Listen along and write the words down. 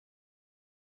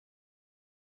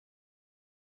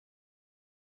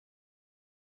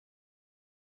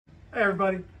Hey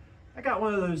everybody, I got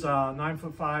one of those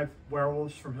 9'5"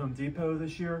 werewolves from Home Depot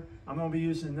this year. I'm going to be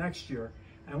using it next year.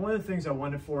 And one of the things I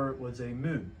wanted for it was a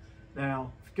moon.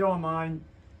 Now, if you go online,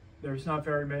 there's not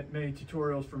very many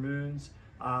tutorials for moons,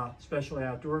 especially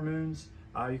outdoor moons.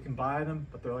 You can buy them,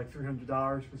 but they're like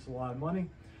 $300, which is a lot of money.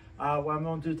 What I'm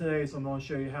going to do today is I'm going to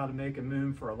show you how to make a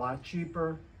moon for a lot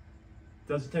cheaper.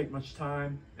 Doesn't take much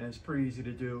time, and it's pretty easy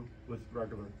to do with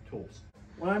regular tools.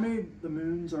 When I made the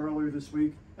moons earlier this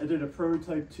week, I did a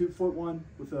prototype 2-foot one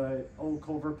with an old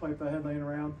culvert pipe that I had laying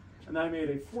around, and then I made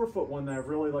a 4-foot one that I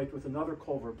really liked with another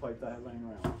culvert pipe that I had laying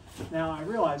around. Now I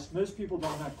realized most people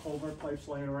don't have culvert pipes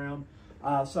laying around,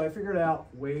 so I figured out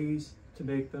ways to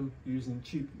make them using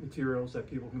cheap materials that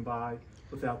people can buy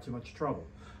without too much trouble.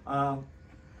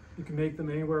 You can make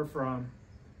them anywhere from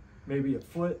maybe a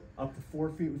foot up to 4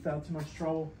 feet without too much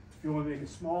trouble. If you want to make a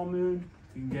small moon,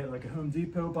 you can get like a Home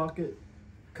Depot bucket,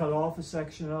 cut off a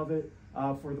section of it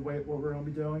for the way what we're going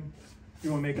to be doing. If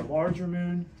you want to make a larger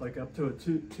moon, like up to a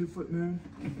 2-foot moon,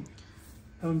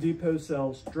 Home Depot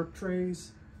sells drip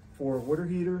trays for water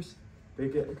heaters. They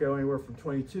go anywhere from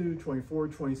 22, 24,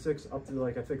 26, up to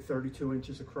like I think 32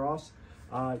 inches across.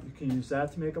 You can use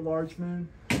that to make a large moon.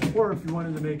 Or if you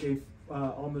wanted to make a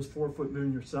almost 4-foot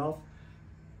moon yourself,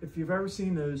 if you've ever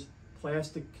seen those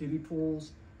plastic kiddie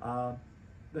pools that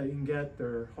you can get,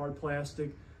 they're hard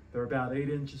plastic. They're about 8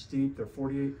 inches deep. They're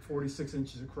 46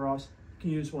 inches across. You can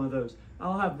use one of those.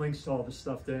 I'll have links to all this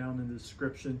stuff down in the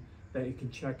description that you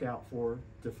can check out for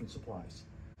different supplies.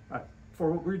 All right, for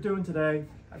what we're doing today,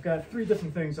 I've got 3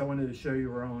 different things I wanted to show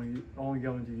you. We're only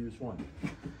going to use one.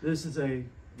 This is a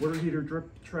water heater drip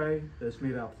tray that's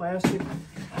made out of plastic.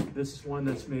 This is one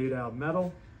that's made out of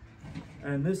metal.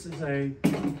 And this is a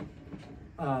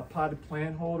potted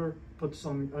plant holder. Puts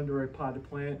some under a potted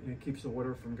plant and it keeps the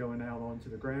water from going out onto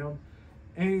the ground.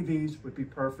 Any of these would be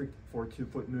perfect for a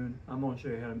 2-foot moon. I'm going to show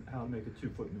you how to make a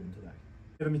 2-foot moon today.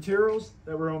 The materials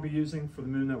that we're going to be using for the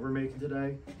moon that we're making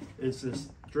today is this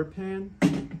drip pan,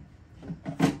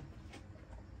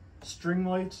 string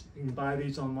lights. You can buy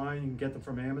these online. You can get them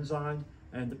from Amazon,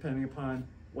 and depending upon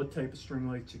what type of string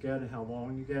lights you get and how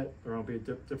long you get, there will be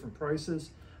different prices.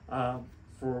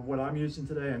 For what I'm using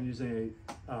today, I'm using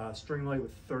a string light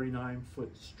with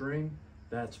 39-foot string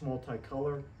that's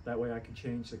multicolor. That way I can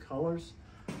change the colors.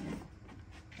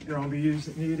 You're going to be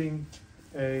needing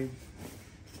a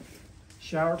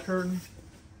shower curtain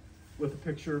with a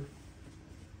picture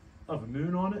of a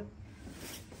moon on it,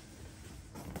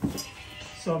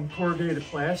 some corrugated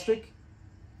plastic,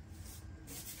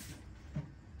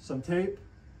 some tape,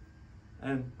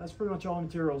 and that's pretty much all the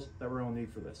materials that we're going to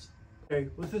need for this. Okay,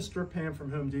 with this drip pan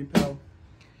from Home Depot,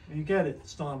 when you get it, it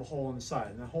still have a hole on the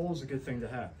side, and the hole is a good thing to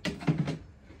have.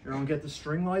 You're going to get the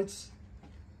string lights,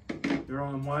 you're going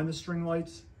to unwind the string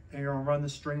lights, and you're going to run the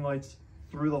string lights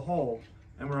through the hole,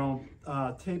 and we're going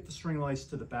to tape the string lights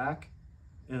to the back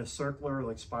in a circular,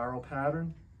 like spiral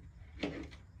pattern.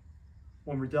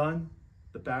 When we're done,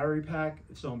 the battery pack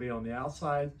is going to be on the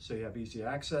outside, so you have easy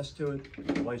access to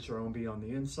it. The lights are going to be on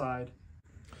the inside.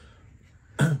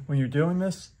 When you're doing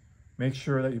this, make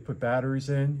sure that you put batteries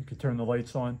in. You can turn the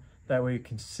lights on. That way you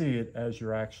can see it as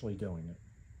you're actually doing it.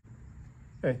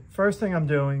 Okay, first thing I'm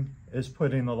doing is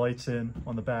putting the lights in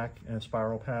on the back in a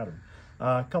spiral pattern.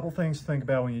 A couple things to think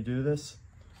about when you do this.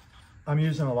 I'm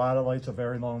using a lot of lights, a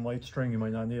very long light string. You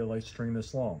might not need a light string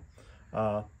this long,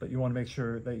 but you want to make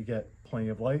sure that you get plenty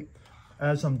of light.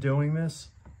 As I'm doing this,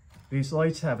 these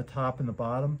lights have a top and the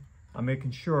bottom. I'm making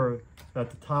sure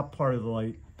that the top part of the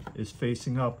light is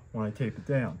facing up when I tape it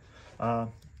down.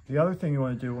 The other thing you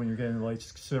want to do when you're getting the lights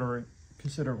is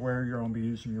consider where you're going to be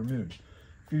using your moon.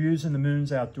 If you're using the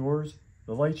moons outdoors,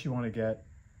 the lights you want to get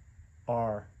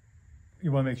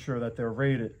you want to make sure that they're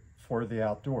rated for the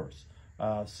outdoors.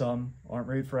 Some aren't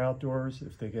rated for outdoors.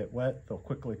 If they get wet, they'll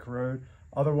quickly corrode.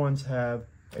 Other ones have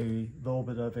a little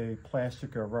bit of a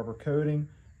plastic or rubber coating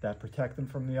that protect them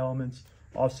from the elements.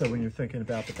 Also, when you're thinking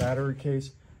about the battery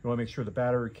case, you want to make sure the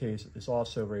battery case is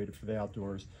also rated for the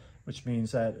outdoors, which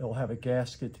means that it'll have a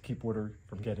gasket to keep water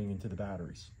from getting into the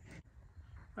batteries.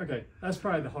 Okay, that's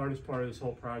probably the hardest part of this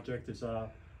whole project is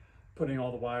putting all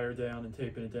the wire down and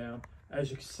taping it down. As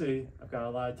you can see, I've got a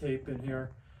lot of tape in here,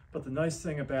 but the nice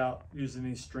thing about using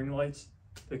these string lights,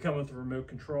 they come with a remote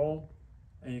control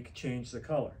and you can change the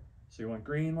color. So you want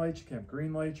green lights, you can have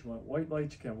green lights. You want white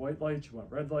lights, you can have white lights. You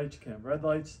want red lights, you can have red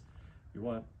lights. You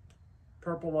want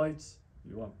purple lights,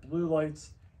 you want blue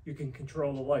lights. You can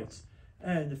control the lights.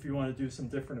 And if you want to do some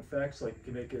different effects, like you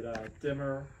can make it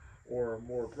dimmer or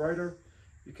more brighter,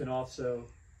 you can also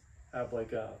have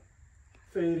like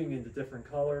fading into different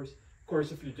colors. Of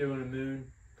course, if you're doing a moon,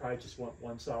 probably just want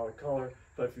one solid color,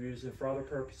 but if you're using it for other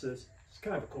purposes, it's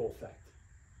kind of a cool effect.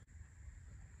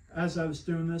 As I was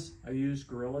doing this, I used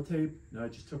Gorilla Tape. I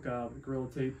just took out Gorilla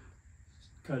Tape,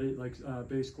 cut it, like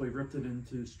basically ripped it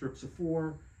into strips of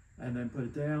 4, and then put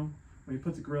it down. When you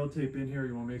put the Gorilla Tape in here,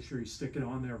 you want to make sure you stick it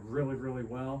on there really, really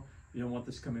well. You don't want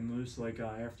this coming loose like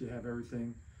after you have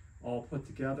everything all put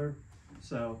together.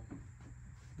 So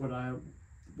what I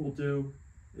will do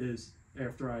is,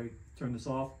 after I turn this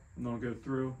off, I'm going to go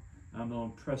through, I'm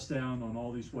going to press down on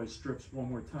all these white strips one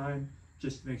more time,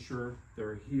 just to make sure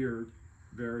they're adhered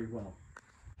very well.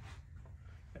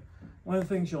 One of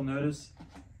the things you'll notice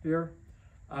here,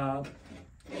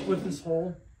 with this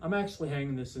hole, I'm actually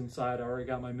hanging this inside. I already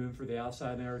got my moon for the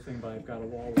outside and everything, but I've got a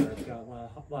wall where I've got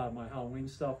a lot of my Halloween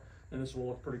stuff, and this will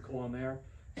look pretty cool in there.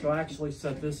 So I actually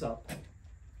set this up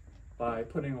by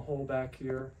putting a hole back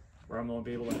here where I'm going to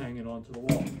be able to hang it onto the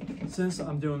wall. Since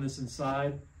I'm doing this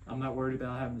inside, I'm not worried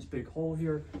about having this big hole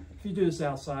here. If you do this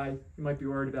outside, you might be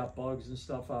worried about bugs and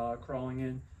stuff crawling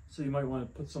in. So you might want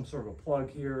to put some sort of a plug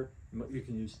here. You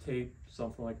can use tape,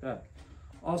 something like that.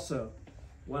 Also,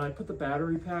 when I put the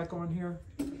battery pack on here,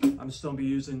 I'm still going to be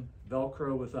using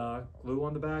Velcro with glue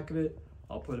on the back of it.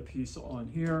 I'll put a piece on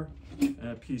here and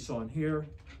a piece on here,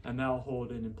 and that'll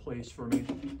hold it in place for me.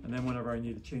 And then whenever I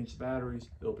need to change the batteries,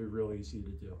 it'll be real easy to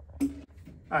do.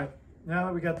 All right, now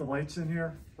that we got the lights in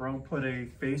here, we're going to put a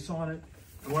face on it.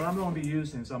 And what I'm going to be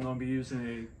using is I'm going to be using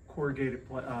a corrugated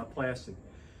plastic.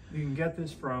 You can get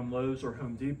this from Lowe's or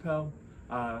Home Depot.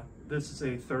 This is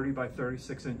a 30 by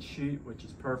 36 inch sheet, which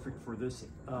is perfect for this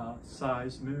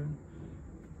size moon.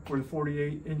 For the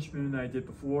 48-inch moon that I did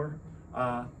before,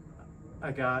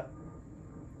 I got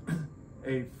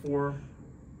a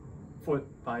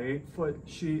 4-foot by 8-foot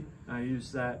sheet, and I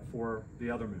used that for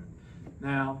the other moon.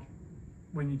 Now,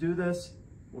 when you do this,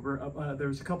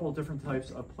 there's a couple of different types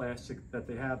of plastic that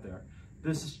they have there.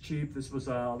 This is cheap. This was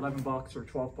 11 bucks or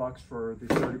 12 bucks for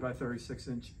the 30 by 36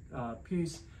 inch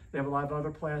piece. They have a lot of other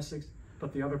plastics,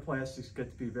 but the other plastics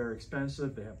get to be very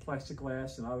expensive. They have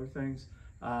plexiglass and other things.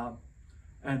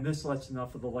 And this lets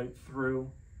enough of the light through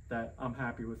that I'm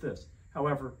happy with this.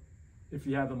 However, if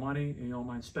you have the money and you don't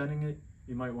mind spending it,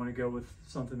 you might want to go with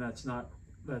something that's a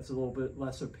little bit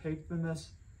less opaque than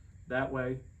this. That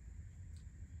way,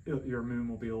 your moon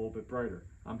will be a little bit brighter.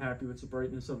 I'm happy with the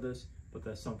brightness of this, but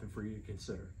that's something for you to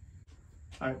consider.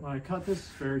 All right, when I cut this, it's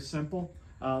very simple.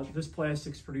 This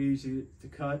plastic's pretty easy to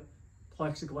cut.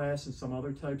 Plexiglass and some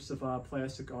other types of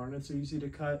plastic aren't as easy to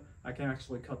cut. I can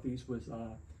actually cut these with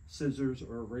scissors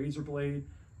or a razor blade.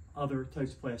 Other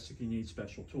types of plastic, you need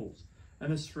special tools.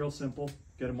 And this is real simple.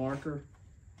 Get a marker,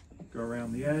 go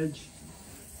around the edge.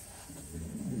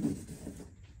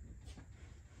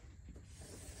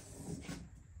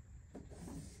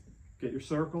 Get your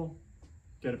circle,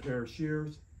 get a pair of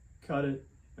shears, cut it,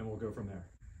 and we'll go from there.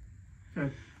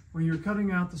 Okay, when you're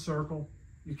cutting out the circle,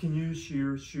 you can use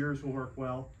shears. Shears will work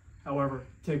well. However,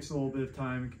 it takes a little bit of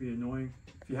time. It can be annoying.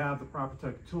 If you have the proper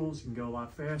type of tools, you can go a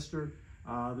lot faster.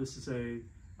 This is a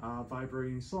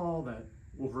vibrating saw that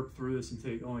will rip through this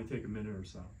and only take a minute or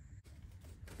so.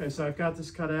 Okay, so I've got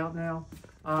this cut out now.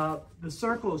 The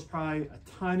circle is probably a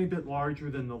tiny bit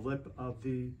larger than the lip of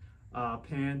the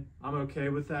pan. I'm okay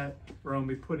with that. We're going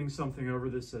to be putting something over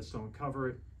this that's going to cover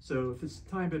it. So if it's a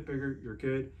tiny bit bigger, you're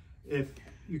good. If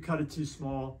you cut it too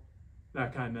small,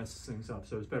 that kind of messes things up.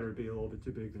 So it's better to be a little bit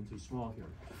too big than too small here.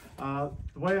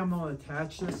 The way I'm going to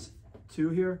attach this to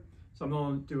here, so I'm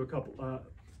going to do a couple,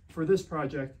 for this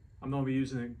project, I'm going to be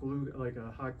using a glue, like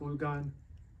a hot glue gun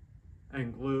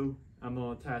and glue. I'm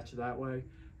going to attach it that way.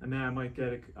 And then I might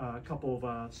get a couple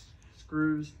of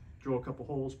screws, drill a couple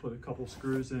holes, put a couple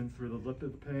screws in through the lip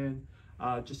of the pan,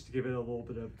 just to give it a little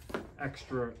bit of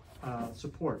extra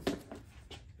support.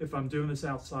 If I'm doing this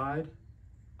outside,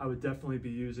 I would definitely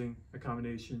be using a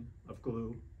combination of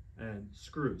glue and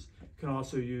screws. You can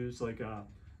also use like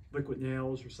liquid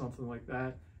nails or something like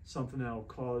that, something that will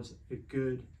cause a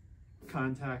good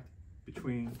contact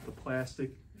between the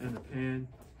plastic and the pan,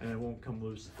 and it won't come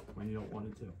loose when you don't want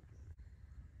it to.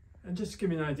 And just to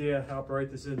give you an idea of how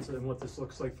bright this is and what this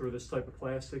looks like through this type of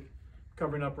plastic,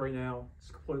 covering up right now,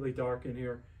 it's completely dark in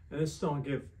here, and this don't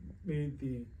give me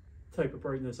the type of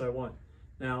brightness I want.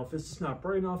 Now, if this is not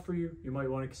bright enough for you, you might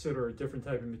want to consider a different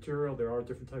type of material. There are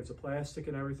different types of plastic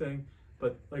and everything,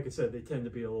 but like I said, they tend to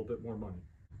be a little bit more money.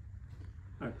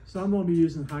 All right, so I'm going to be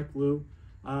using hot glue.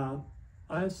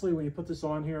 Honestly, when you put this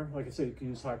on here, like I said, you can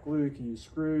use hot glue, you can use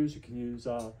screws, you can use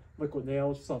liquid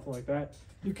nails, something like that.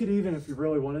 You could even, if you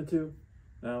really wanted to,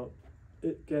 now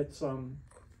get some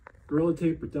Gorilla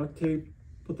Tape or duct tape,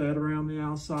 put that around the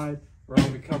outside, where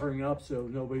I'll be covering up so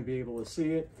nobody will be able to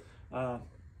see it.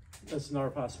 That's another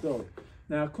possibility.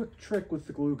 Now, a quick trick with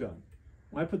the glue gun.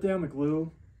 When I put down the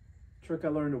glue, trick I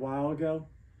learned a while ago,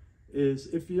 is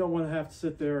if you don't want to have to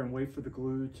sit there and wait for the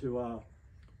glue to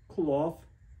cool off,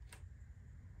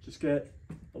 just get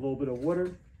a little bit of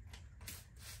water,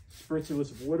 spritz it with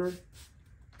some water,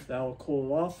 that'll cool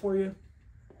it off for you.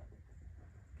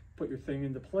 Put your thing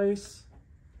into place,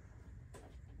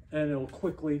 and it'll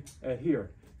quickly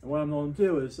adhere. And what I'm going to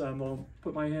do is I'm going to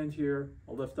put my hand here,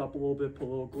 I'll lift up a little bit, put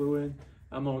a little glue in,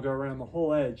 I'm going to go around the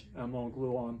whole edge, and I'm going to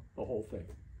glue on the whole thing.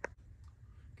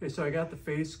 Okay, so I got the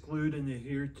face glued and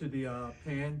adhered to the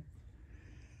pan.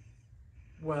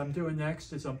 What I'm doing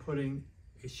next is I'm putting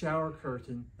a shower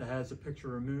curtain that has a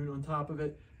picture of a moon on top of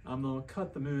it. I'm going to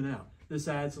cut the moon out. This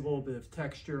adds a little bit of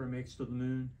texture and makes the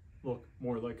moon look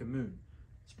more like a moon.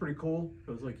 It's pretty cool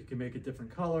because like you can make it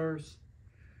different colors.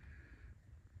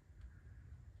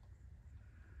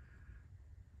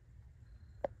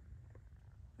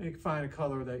 And you can find a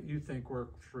color that you think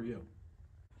works for you.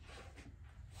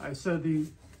 All right, so the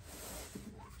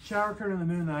shower curtain of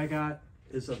the moon that I got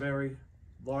is a very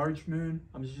large moon.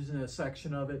 I'm just using a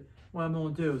section of it. What I'm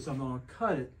going to do is I'm going to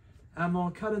cut it. I'm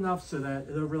going to cut enough so that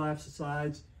it overlaps the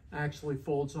sides, actually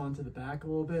folds onto the back a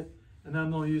little bit. And then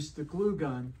I'm going to use the glue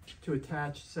gun to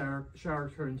attach the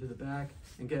shower curtain to the back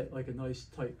and get like a nice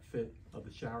tight fit of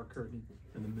the shower curtain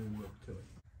and the moon look to it.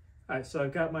 All right, so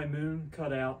I've got my moon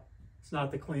cut out. It's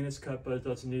not the cleanest cut, but it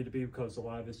doesn't need to be because a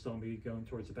lot of it's going to be going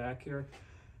towards the back here.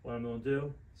 What I'm going to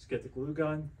do is get the glue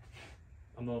gun.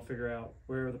 I'm going to figure out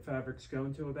where the fabric's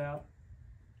going to about.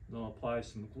 I'm going to apply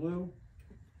some glue.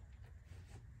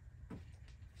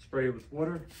 Spray it with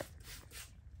water.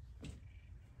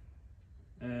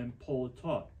 And pull it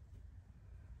taut.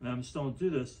 And I'm just going to do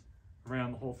this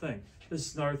around the whole thing. This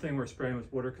is another thing where spraying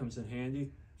with water comes in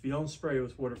handy. If you don't spray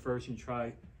with water first and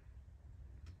try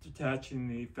attaching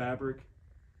the fabric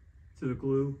to the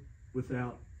glue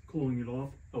without cooling it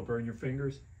off, it'll burn your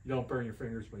fingers. You don't burn your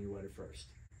fingers when you wet it first.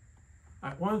 All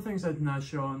right, one of the things I did not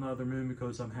show on the other moon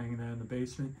because I'm hanging that in the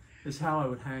basement is how I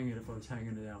would hang it if I was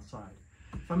hanging it outside.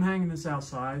 If I'm hanging this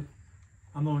outside,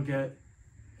 I'm going to get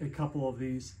a couple of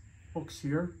these hooks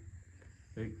here.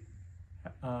 They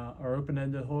are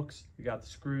open-ended hooks. You got the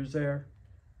screws there.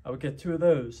 I would get 2 of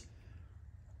those,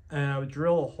 and I would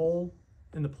drill a hole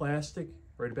in the plastic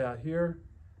right about here,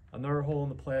 another hole in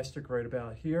the plastic right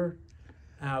about here,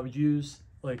 and I would use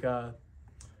like I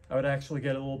would actually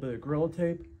get a little bit of Gorilla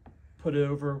Tape, put it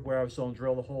over where I was going to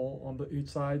drill the hole on each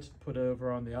side, put it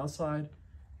over on the outside,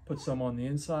 put some on the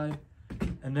inside,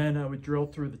 and then I would drill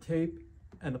through the tape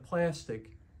and the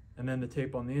plastic and then the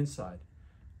tape on the inside.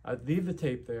 I'd leave the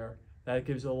tape there. That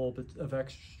gives it a little bit of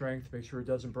extra strength to make sure it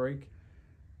doesn't break.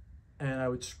 And I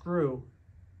would screw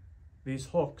these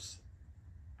hooks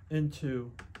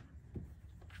into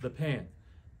the pan.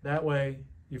 That way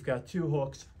you've got 2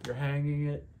 hooks, you're hanging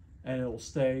it, and it will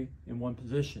stay in one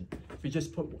position. If you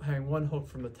just hang one hook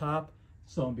from the top,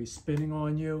 it's going to be spinning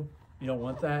on you. You don't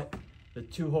want that. The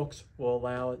 2 hooks will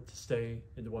allow it to stay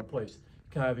into one place.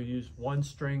 You can either use one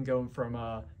string going from,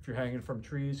 if you're hanging from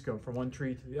trees, going from one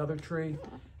tree to the other tree,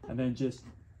 and then just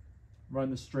run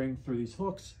the string through these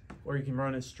hooks, or you can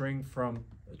run a string from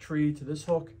a tree to this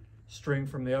hook, string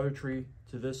from the other tree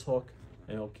to this hook,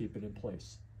 and it'll keep it in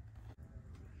place.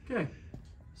 Okay,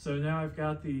 so now I've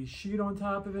got the sheet on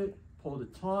top of it, pulled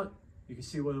it taut. You can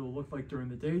see what it will look like during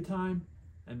the daytime,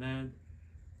 and then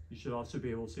you should also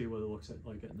be able to see what it looks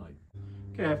like at night.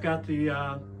 Okay, I've got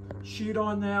the sheet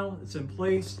on now, it's in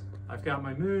place. I've got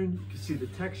my moon, you can see the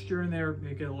texture in there,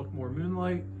 make it look more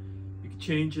moonlight. You can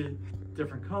change it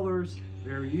different colors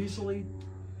very easily.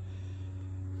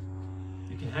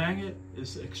 You can hang it,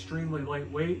 it's extremely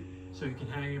lightweight, so you can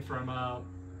hang it from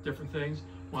different things.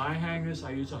 When I hang this,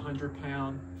 I use a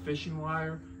 100-pound fishing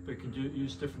wire, but you can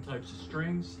use different types of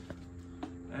strings,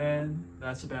 and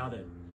that's about it.